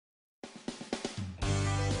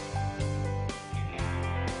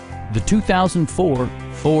The 2004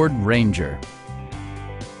 Ford Ranger.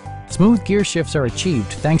 Smooth gear shifts are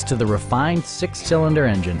achieved thanks to the refined 6-cylinder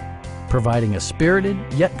engine, providing a spirited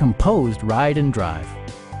yet composed ride and drive.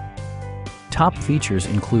 Top features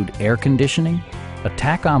include air conditioning, a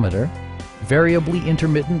tachometer, variably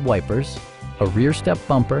intermittent wipers, a rear step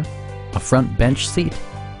bumper, a front bench seat,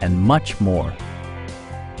 and much more.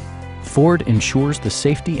 Ford ensures the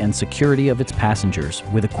safety and security of its passengers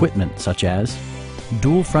with equipment such as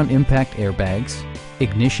dual front impact airbags,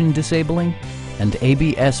 ignition disabling, and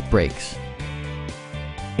ABS brakes.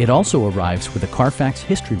 It also arrives with a Carfax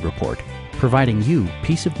history report, providing you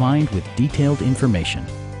peace of mind with detailed information.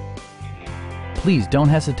 Please don't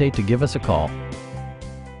hesitate to give us a call.